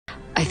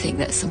think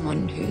that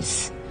someone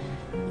who's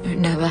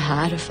never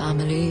had a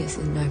family is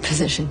in no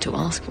position to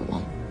ask for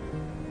one.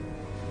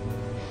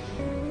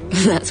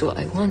 That's what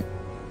I want.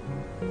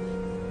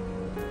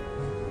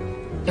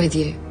 With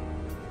you.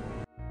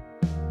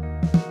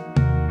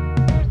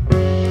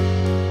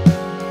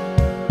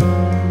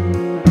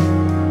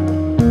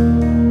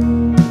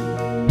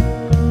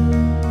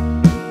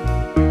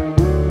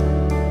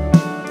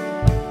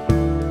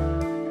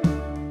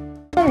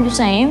 I'm just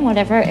saying,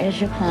 whatever it is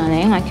you're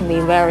planning, I can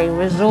be very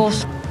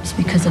resourceful. It's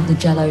because of the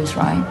jellos,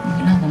 right? You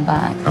can have them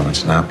back. No,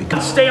 it's not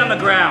because... Stay on the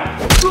ground!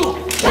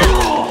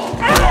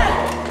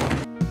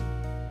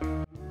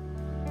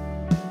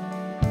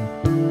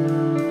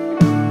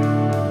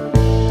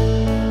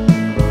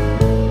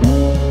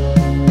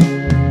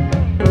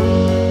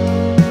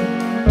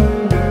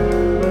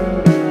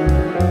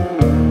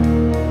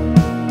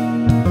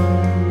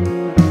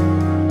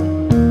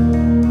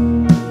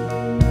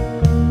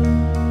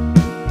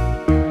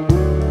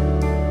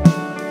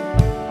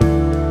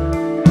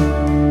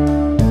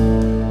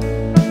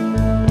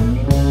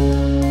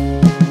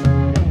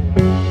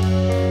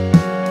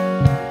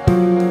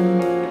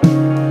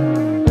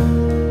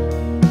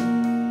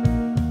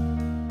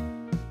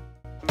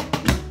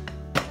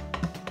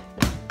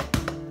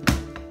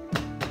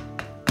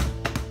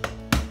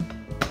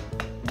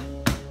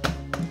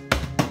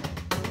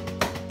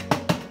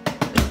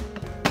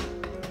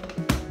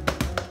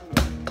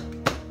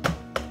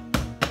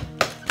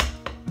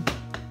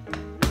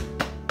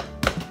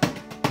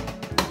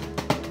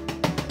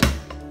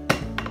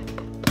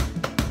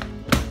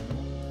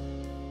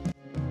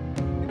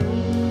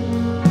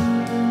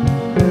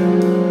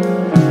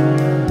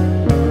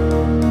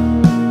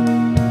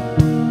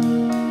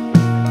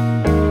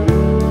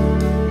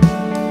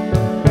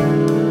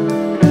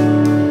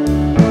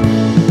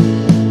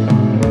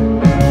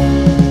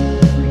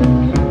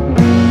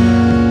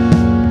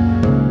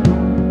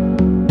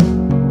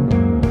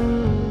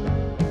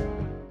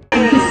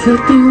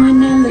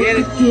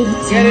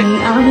 Get it.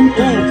 I've been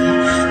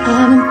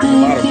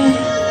thinking.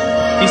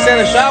 You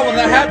send a shot when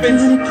that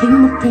happens. I'm gonna keep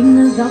my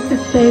fingers off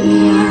it,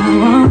 baby. I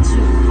want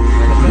you.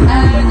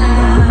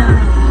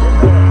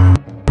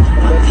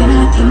 Can I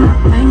keep my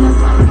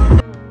fingers off it?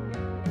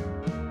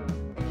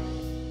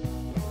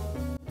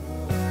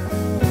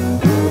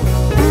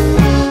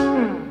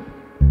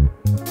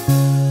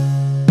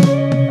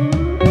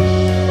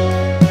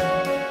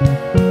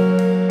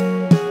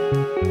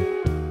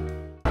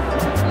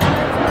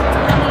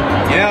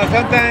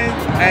 Sometimes,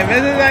 a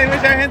veces hay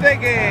mucha gente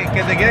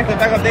que te quiere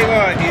contar contigo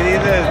y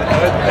dices,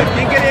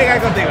 ¿quién quiere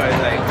llegar contigo?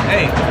 It's like,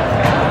 hey,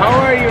 how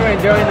are you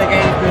enjoying the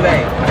game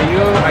today?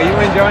 Are you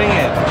enjoying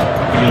it?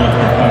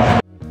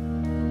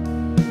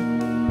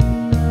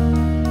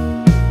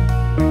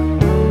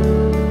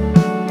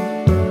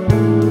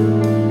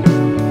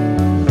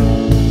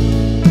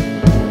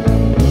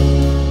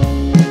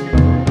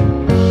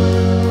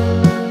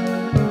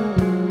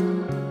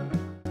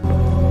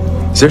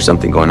 Is there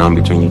something going on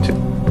between you two?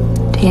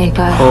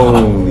 Diego.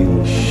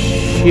 Holy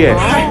shit.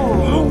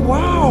 Oh,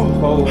 wow.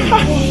 Holy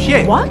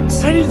shit. What?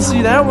 I didn't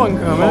see that one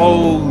coming.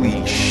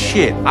 Holy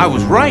shit. I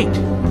was right.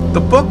 The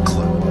book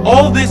club.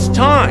 All this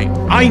time,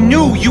 I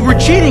knew you were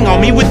cheating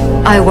on me with...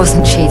 I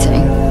wasn't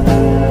cheating.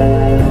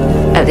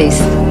 At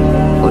least,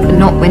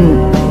 not when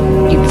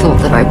you thought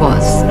that I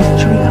was.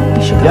 Should we go?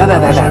 We should go.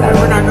 Yeah,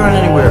 we're not going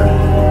anywhere.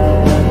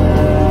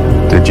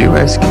 Did you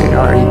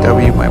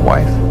S-K-R-E-W my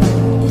wife?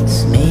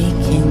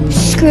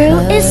 Screw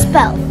is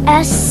spelled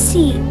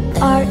S-C-R-E-W.